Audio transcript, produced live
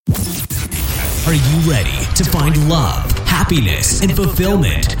Are you ready to find love, happiness, and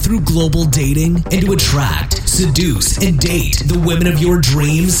fulfillment through global dating and to attract, seduce, and date the women of your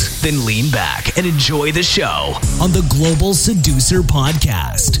dreams? Then lean back and enjoy the show on the Global Seducer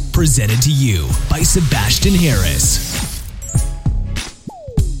Podcast, presented to you by Sebastian Harris.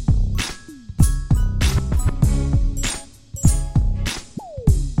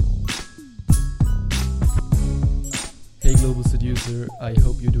 Hey Global Seducer, I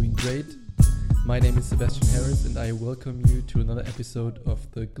hope you're doing great. My name is Sebastian Harris and I welcome you to another episode of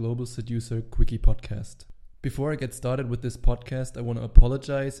the Global Seducer Quickie Podcast. Before I get started with this podcast, I want to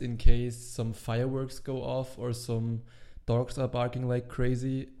apologize in case some fireworks go off or some dogs are barking like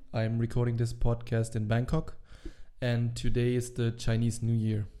crazy. I'm recording this podcast in Bangkok and today is the Chinese New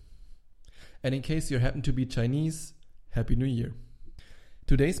Year. And in case you happen to be Chinese, Happy New Year.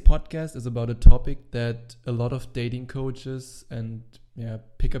 Today's podcast is about a topic that a lot of dating coaches and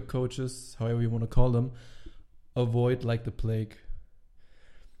pickup coaches, however you want to call them, avoid like the plague.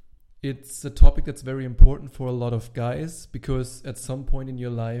 It's a topic that's very important for a lot of guys because at some point in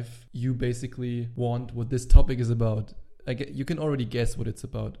your life, you basically want what this topic is about. You can already guess what it's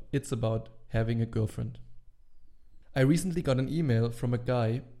about. It's about having a girlfriend. I recently got an email from a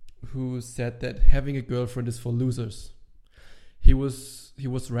guy who said that having a girlfriend is for losers. He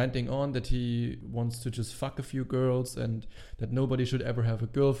was ranting on that he wants to just fuck a few girls and that nobody should ever have a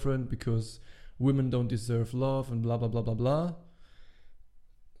girlfriend because women don't deserve love and blah, blah, blah, blah, blah.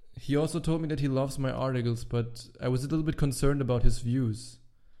 He also told me that he loves my articles, but I was a little bit concerned about his views.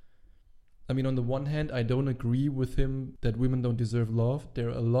 I mean, on the one hand, I don't agree with him that women don't deserve love. There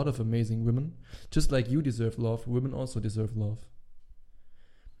are a lot of amazing women. Just like you deserve love, women also deserve love.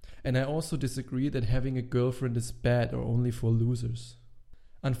 And I also disagree that having a girlfriend is bad or only for losers.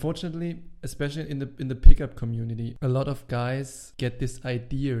 Unfortunately, especially in the pickup community, a lot of guys get this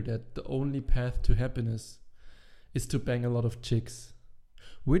idea that the only path to happiness is to bang a lot of chicks,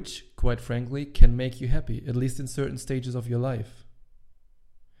 which, quite frankly, can make you happy, at least in certain stages of your life.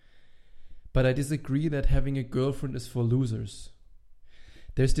 But I disagree that having a girlfriend is for losers.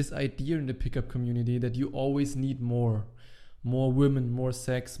 There's this idea in the pickup community that you always need more women, more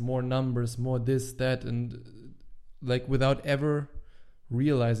sex, more numbers, more this, that, and like without ever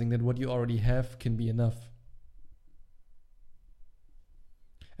realizing that what you already have can be enough.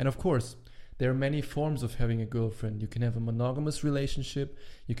 And of course, there are many forms of having a girlfriend. You can have a monogamous relationship,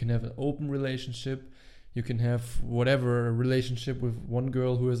 you can have an open relationship, you can have whatever, a relationship with one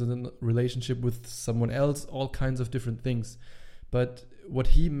girl who has a relationship with someone else, all kinds of different things. But what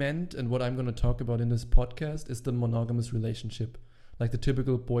he meant and what I'm going to talk about in this podcast is the monogamous relationship, like the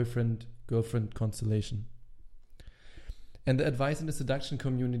typical boyfriend-girlfriend constellation. And the advice in the seduction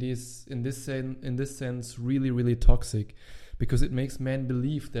community is, in this sense, really, really toxic because it makes men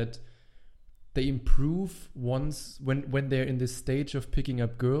believe that they improve once when they're in this stage of picking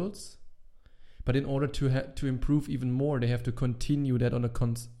up girls, but in order to improve even more, they have to continue that on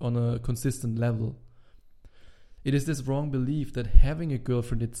a consistent level. It is this wrong belief that having a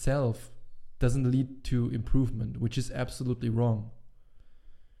girlfriend itself doesn't lead to improvement, which is absolutely wrong.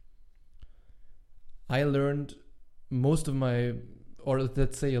 I learned most of my, or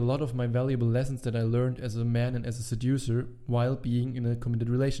let's say a lot of my valuable lessons that I learned as a man and as a seducer while being in a committed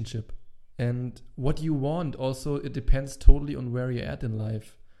relationship. And what you want also, it depends totally on where you're at in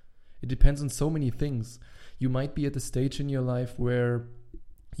life. It depends on so many things. You might be at the stage in your life where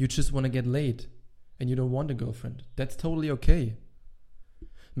you just want to get laid and you don't want a girlfriend. That's totally okay.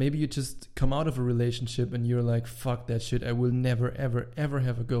 Maybe you just come out of a relationship and you're like, fuck that shit, I will never, ever, ever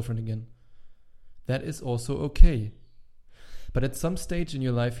have a girlfriend again. That is also okay. But at some stage in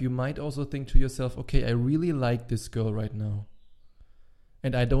your life, you might also think to yourself, okay, I really like this girl right now.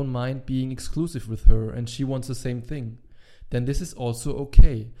 And I don't mind being exclusive with her and she wants the same thing. Then this is also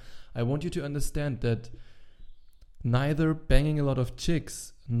okay. I want you to understand that neither banging a lot of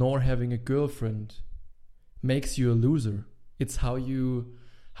chicks nor having a girlfriend makes you a loser. It's how you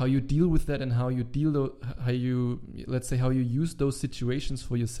deal with that and how you use those situations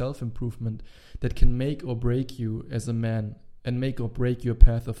for your self-improvement that can make or break you as a man and make or break your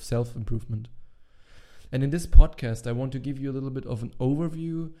path of self-improvement. And in this podcast, I want to give you a little bit of an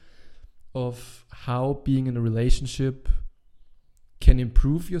overview of how being in a relationship can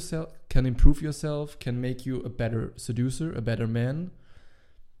improve yourself, can make you a better seducer, a better man.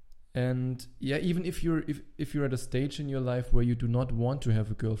 And even if you're at a stage in your life where you do not want to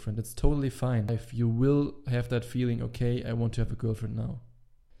have a girlfriend, it's totally fine. If you will have that feeling, okay, I want to have a girlfriend now.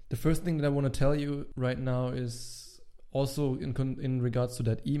 The first thing that I want to tell you right now is also in regards to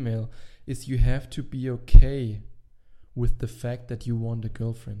that email, is you have to be okay with the fact that you want a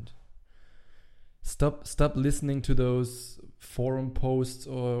girlfriend. Stop listening to those forum posts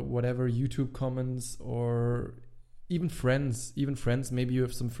or whatever, YouTube comments, or even friends. Maybe you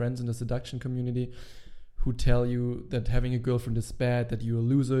have some friends in the seduction community who tell you that having a girlfriend is bad, that you're a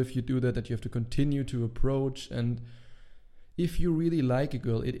loser if you do that you have to continue to approach. And if you really like a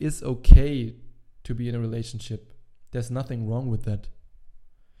girl, it is okay to be in a relationship. There's nothing wrong with that.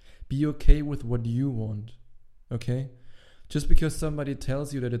 Be okay with what you want, okay? Just because somebody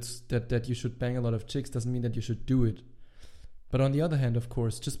tells you that you should bang a lot of chicks doesn't mean that you should do it. But on the other hand, of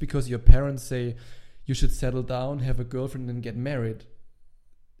course, just because your parents say you should settle down, have a girlfriend and get married,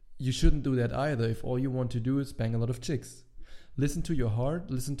 you shouldn't do that either if all you want to do is bang a lot of chicks. Listen to your heart,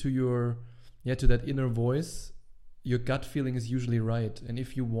 listen to to that inner voice. Your gut feeling is usually right. And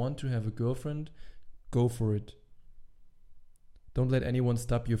if you want to have a girlfriend, go for it. Don't let anyone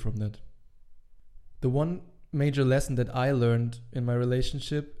stop you from that. The one major lesson that I learned in my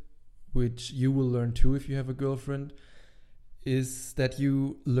relationship, which you will learn too if you have a girlfriend, is that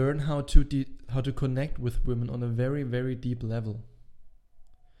you learn how to connect with women on a very, very deep level.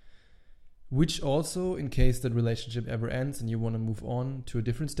 Which also, in case that relationship ever ends and you want to move on to a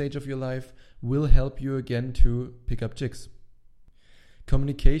different stage of your life, will help you again to pick up chicks.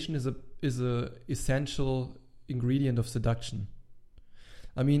 Communication is a essential ingredient of seduction.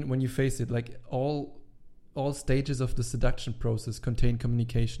 I mean, when you face it, like all stages of the seduction process contain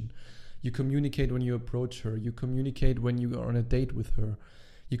communication. You communicate when you approach her. You communicate when you are on a date with her.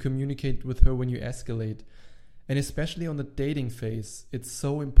 You communicate with her when you escalate. And especially on the dating phase, it's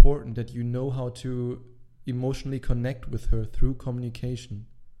so important that you know how to emotionally connect with her through communication.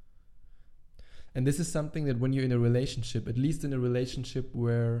 And this is something that when you're in a relationship, at least in a relationship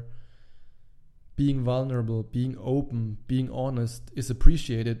where being vulnerable, being open, being honest is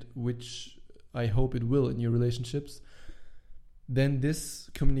appreciated, which I hope it will in your relationships, then this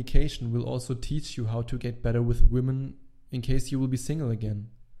communication will also teach you how to get better with women in case you will be single again.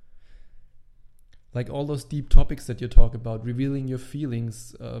 Like all those deep topics that you talk about, revealing your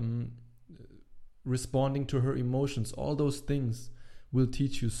feelings, responding to her emotions, all those things will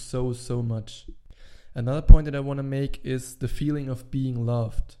teach you so much. Another point that I want to make is the feeling of being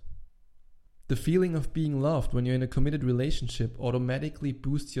loved. The feeling of being loved when you're in a committed relationship automatically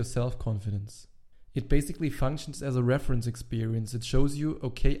boosts your self-confidence. It basically functions as a reference experience. It shows you,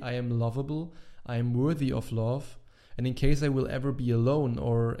 okay, I am lovable, I am worthy of love, and in case I will ever be alone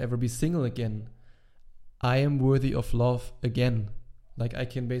or ever be single again, I am worthy of love again. Like I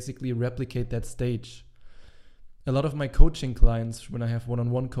can basically replicate that stage. A lot of my coaching clients, when I have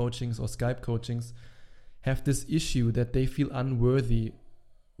one-on-one coachings or Skype coachings, have this issue that they feel unworthy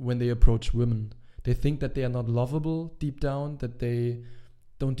when they approach women. They think that they are not lovable deep down, that they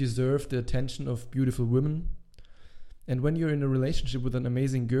don't deserve the attention of beautiful women. And when you're in a relationship with an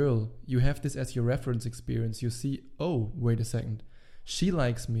amazing girl, you have this as your reference experience. You see, oh, wait a second. She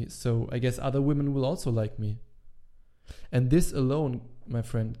likes me, so I guess other women will also like me. And this alone, my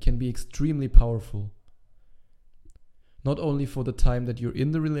friend, can be extremely powerful. Not only for the time that you're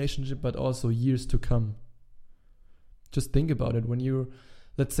in the relationship, but also years to come. Just think about it.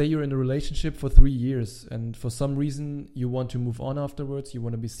 Let's say you're in a relationship for 3 years, and for some reason you want to move on afterwards, you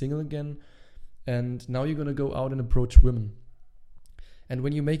want to be single again, and now you're going to go out and approach women. And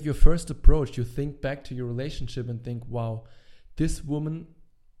when you make your first approach, you think back to your relationship and think, wow, this woman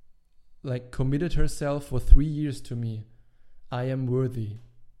committed herself for 3 years to me. I am worthy.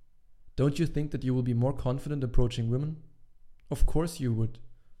 Don't you think that you will be more confident approaching women? Of course you would.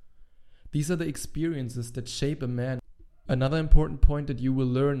 These are the experiences that shape a man. Another important point that you will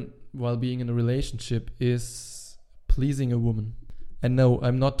learn while being in a relationship is pleasing a woman. And no,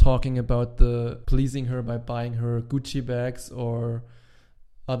 I'm not talking about the pleasing her by buying her Gucci bags or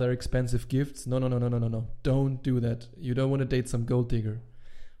other expensive gifts. No. Don't do that. You don't want to date some gold digger.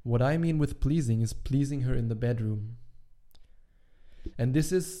 What I mean with pleasing is pleasing her in the bedroom. And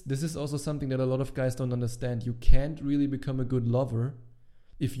this is also something that a lot of guys don't understand. You can't really become a good lover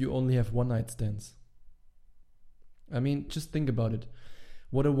if you only have one-night stands. I mean, just think about it.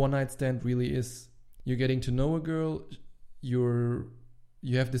 What a one-night stand really is. You're getting to know a girl, you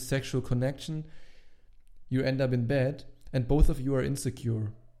have this sexual connection, you end up in bed, and both of you are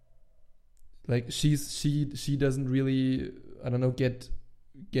insecure. Like she doesn't really, get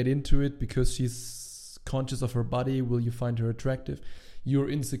into it because she's conscious of her body. Will you find her attractive? You're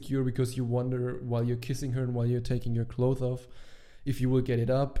insecure because you wonder while you're kissing her and while you're taking your clothes off if you will get it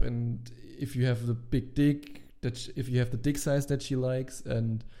up, and if you have the big dick, if you have the dick size that she likes,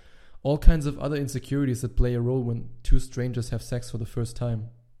 and all kinds of other insecurities that play a role when two strangers have sex for the first time.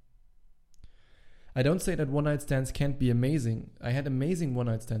 I don't say that one-night stands can't be amazing. I had amazing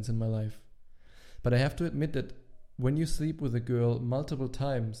one-night stands in my life. But I have to admit that when you sleep with a girl multiple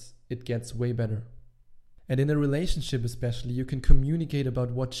times, it gets way better. And in a relationship especially, you can communicate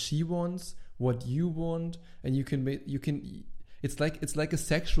about what she wants, what you want, and you can it's like a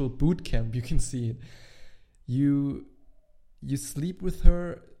sexual boot camp. You can see it. You sleep with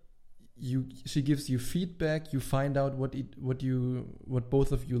her, she gives you feedback, you find out what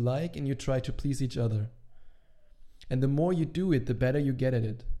both of you like, and you try to please each other. And the more you do it, the better you get at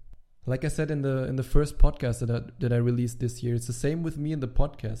it. Like I said in the first podcast that I released this year, it's the same with me in the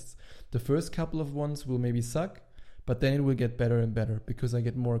podcasts. The first couple of ones will maybe suck, but then it will get better and better because I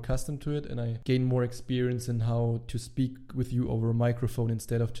get more accustomed to it and I gain more experience in how to speak with you over a microphone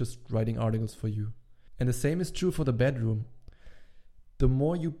instead of just writing articles for you. And the same is true for the bedroom. The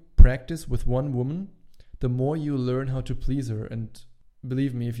more you practice with one woman, the more you learn how to please her. And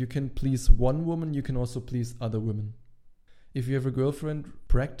believe me, if you can please one woman, you can also please other women. If you have a girlfriend,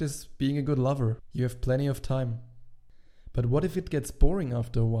 practice being a good lover. You have plenty of time. But what if it gets boring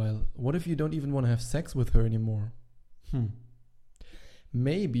after a while? What if you don't even want to have sex with her anymore?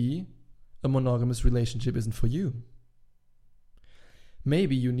 Maybe a monogamous relationship isn't for you.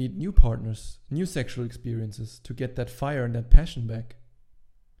 Maybe you need new partners, new sexual experiences to get that fire and that passion back.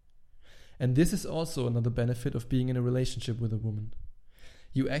 And this is also another benefit of being in a relationship with a woman.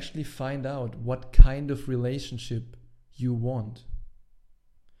 You actually find out what kind of relationship you want.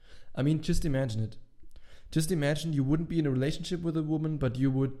 I mean, just imagine it. Just imagine you wouldn't be in a relationship with a woman, but you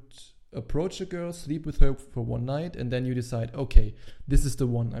would approach a girl, sleep with her for one night, and then you decide, okay, this is the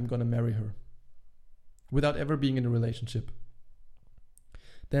one, I'm gonna marry her. Without ever being in a relationship.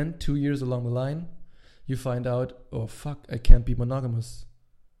 Then 2 years along the line, you find out, oh fuck, I can't be monogamous.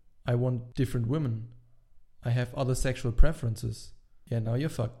 I want different women. I have other sexual preferences. Yeah, now you're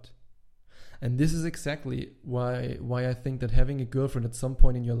fucked. And this is exactly why I think that having a girlfriend at some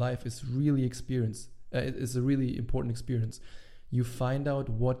point in your life is really is a really important experience. You find out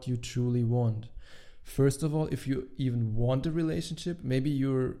what you truly want. First of all, if you even want a relationship, maybe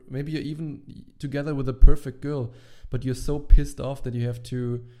you're even together with a perfect girl, but you're so pissed off that you have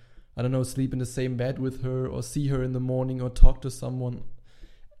to, I don't know, sleep in the same bed with her or see her in the morning or talk to someone.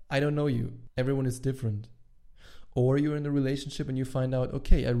 I don't know you. Everyone is different. Or you're in a relationship and you find out,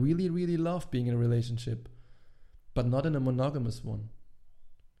 okay, I really, really love being in a relationship, but not in a monogamous one.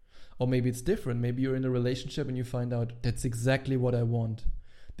 Or maybe it's different. Maybe you're in a relationship and you find out, that's exactly what I want.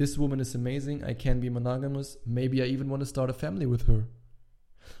 This woman is amazing. I can be monogamous. Maybe I even want to start a family with her.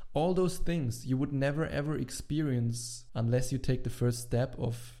 All those things you would never ever experience unless you take the first step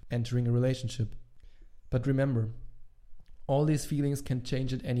of entering a relationship. But remember, all these feelings can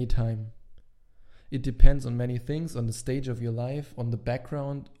change at any time. It depends on many things, on the stage of your life, on the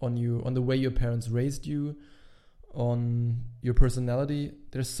background, on the way your parents raised you, on your personality.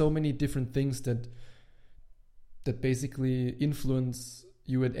 There's so many different things that basically influence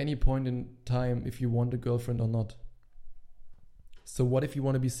you at any point in time if you want a girlfriend or not. So what if you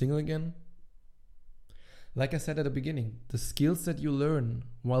want to be single again? Like I said at the beginning, the skills that you learn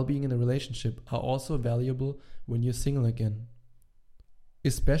while being in a relationship are also valuable when you're single again.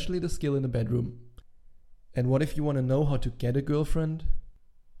 Especially the skill in the bedroom. And what if you want to know how to get a girlfriend?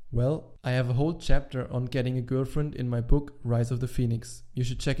 Well, I have a whole chapter on getting a girlfriend in my book, Rise of the Phoenix. You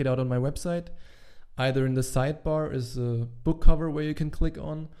should check it out on my website. Either in the sidebar is a book cover where you can click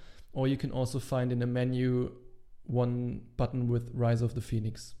on, or you can also find in the menu one button with Rise of the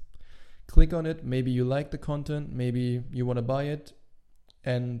Phoenix. Click on it, maybe you like the content, maybe you want to buy it,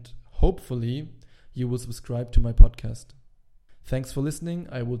 and hopefully you will subscribe to my podcast. Thanks for listening.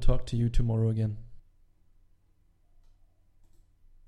 I will talk to you tomorrow again.